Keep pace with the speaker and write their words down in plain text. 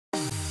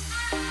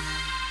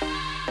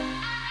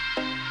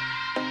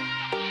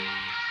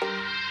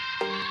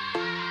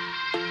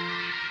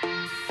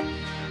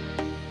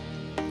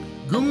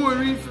Good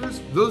morning, Reefers.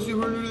 Those of you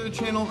who are new to the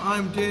channel,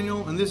 I'm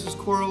Daniel, and this is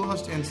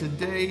Coralust. And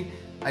today,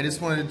 I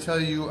just wanted to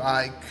tell you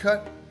I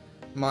cut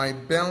my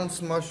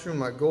bounce mushroom,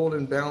 my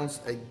golden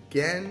bounce,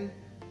 again.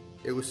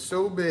 It was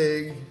so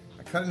big,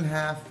 I cut it in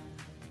half,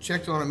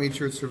 checked on it, made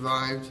sure it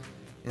survived,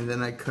 and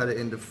then I cut it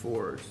into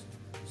fours.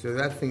 So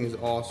that thing is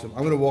awesome.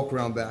 I'm gonna walk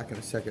around back in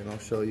a second and I'll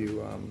show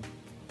you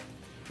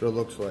what it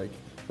looks like.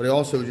 But I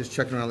also just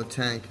checked around the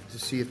tank to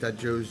see if that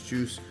Joe's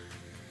juice,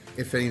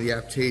 if any of the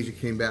Aiptasia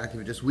came back, if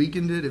it just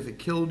weakened it, if it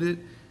killed it.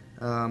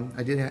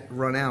 I did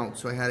run out,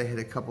 so I had to hit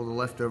a couple of the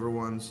leftover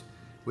ones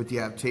with the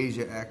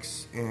Aiptasia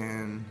X,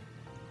 and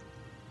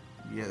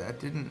yeah,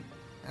 that didn't,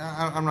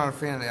 I'm not a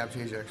fan of the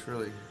Aiptasia X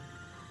really,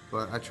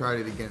 but I tried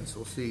it again, so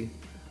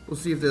we'll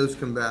see if those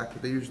come back,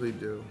 but they usually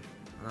do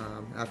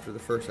after the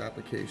first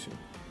application.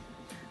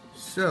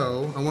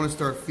 So I want to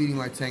start feeding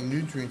my tank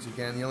nutrients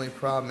again. The only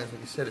problem is,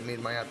 like I said, it made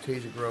my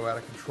Aiptasia grow out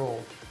of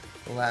control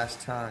the last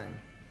time.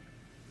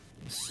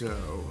 So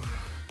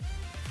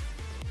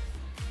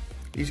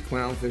these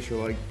clownfish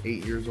are like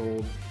 8 years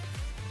old.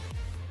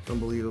 It's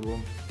unbelievable.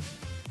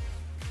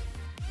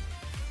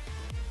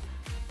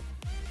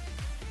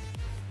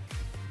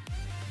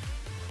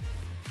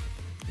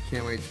 I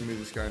can't wait to move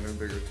this guy into a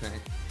bigger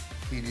tank.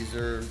 He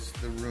deserves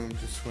the room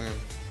to swim.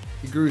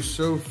 He grew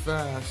so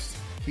fast,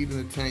 keeping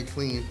the tank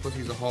clean, plus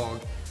he's a hog.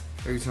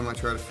 Every time I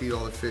try to feed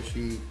all the fish,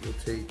 he will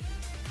take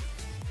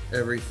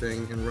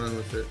everything and run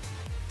with it.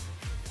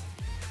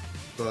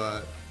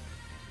 But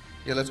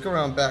yeah, let's go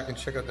around back and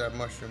check out that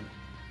mushroom.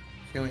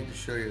 Can't wait to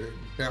show you the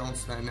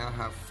bounce. I now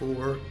have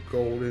 4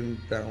 golden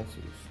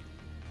bounces.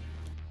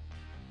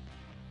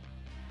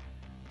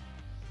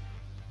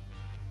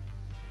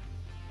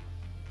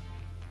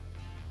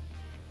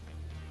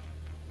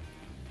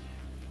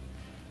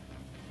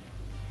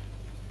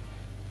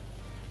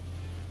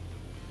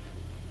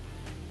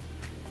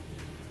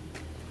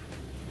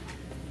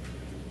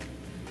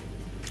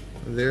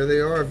 There they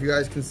are. If you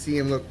guys can see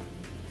them, look.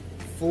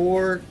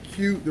 4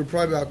 cute, they're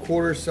probably about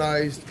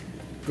quarter-sized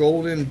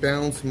golden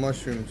bounce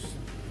mushrooms.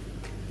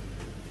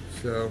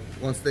 So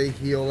once they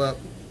heal up,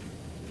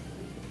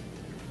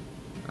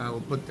 I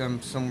will put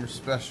them somewhere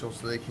special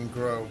so they can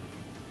grow.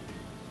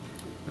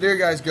 But there you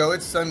guys go.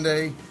 It's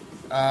Sunday.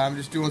 I'm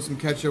just doing some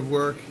catch-up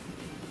work.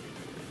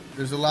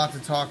 There's a lot to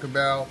talk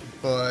about,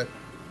 but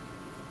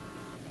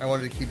I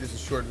wanted to keep this a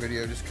short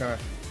video. Just kind of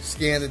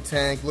scan the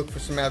tank, look for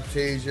some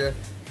Aiptasia,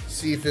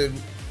 see if it,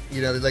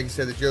 you know, like I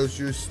said, the Joe's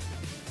juice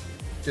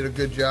did a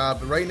good job,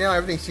 but right now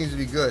everything seems to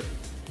be good.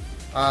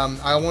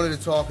 I wanted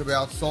to talk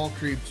about salt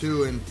creep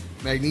too, and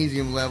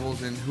magnesium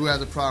levels, and who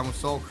has a problem with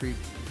salt creep.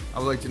 I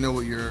would like to know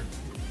what your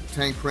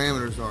tank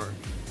parameters are.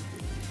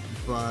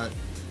 But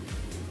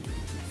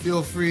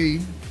feel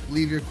free,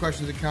 leave your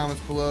questions and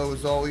comments below.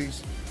 As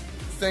always,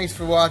 thanks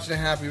for watching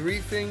and happy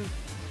reefing.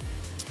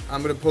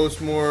 I'm going to post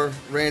more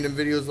random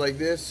videos like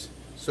this,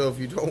 so if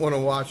you don't want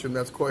to watch them,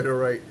 that's quite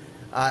alright.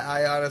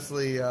 I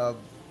honestly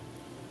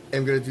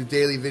I'm going to do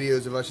daily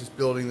videos of us just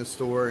building the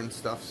store and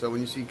stuff. So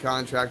when you see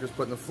contractors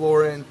putting the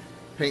floor in,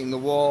 painting the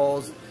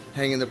walls,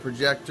 hanging the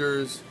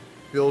projectors,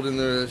 building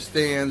the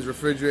stands,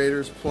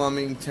 refrigerators,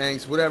 plumbing,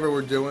 tanks, whatever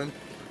we're doing,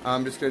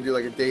 I'm just going to do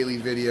like a daily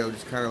video,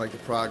 just kind of like the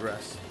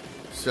progress.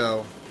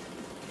 So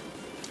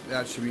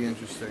that should be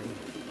interesting.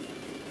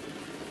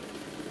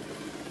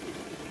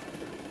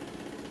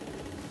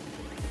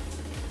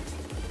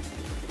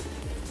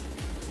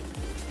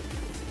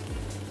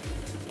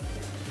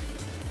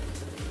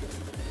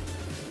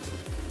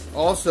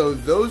 Also,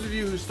 those of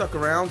you who stuck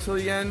around till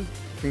the end,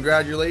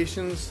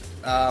 congratulations.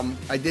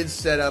 I did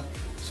set up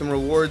some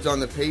rewards on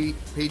the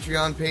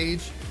Patreon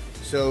page.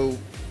 So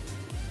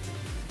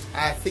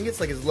I think it's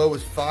like as low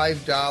as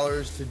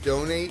 $5 to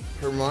donate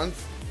per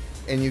month,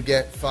 and you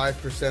get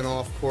 5%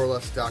 off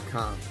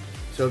Coralust.com.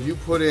 So if you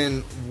put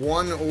in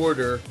one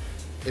order,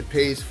 it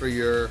pays for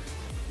your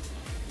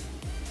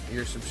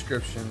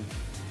subscription,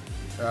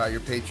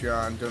 your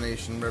Patreon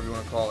donation, whatever you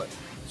want to call it.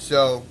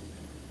 So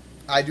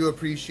I do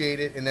appreciate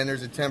it. And then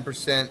there's a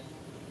 10%,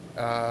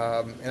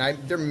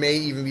 and there may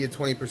even be a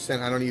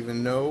 20%. I don't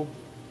even know.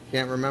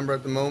 Can't remember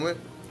at the moment.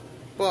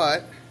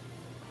 But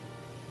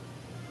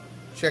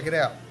check it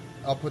out.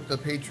 I'll put the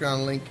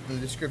Patreon link in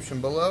the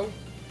description below.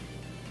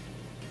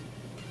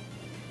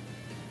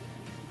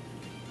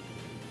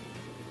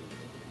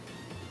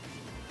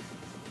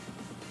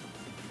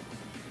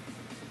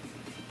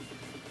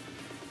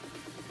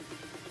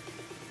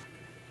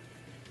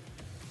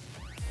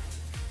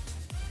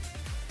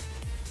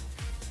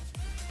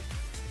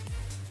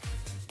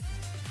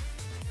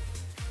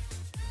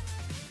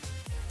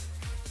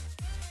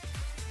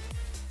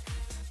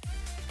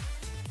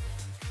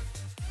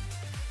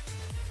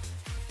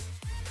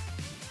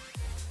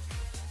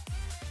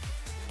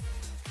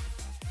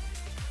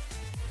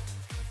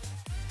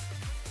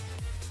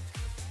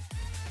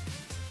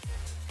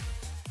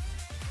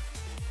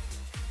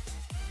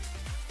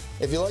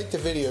 If you liked the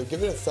video,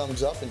 give it a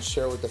thumbs up and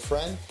share it with a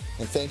friend,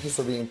 and thank you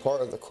for being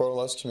part of the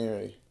Coralust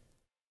community.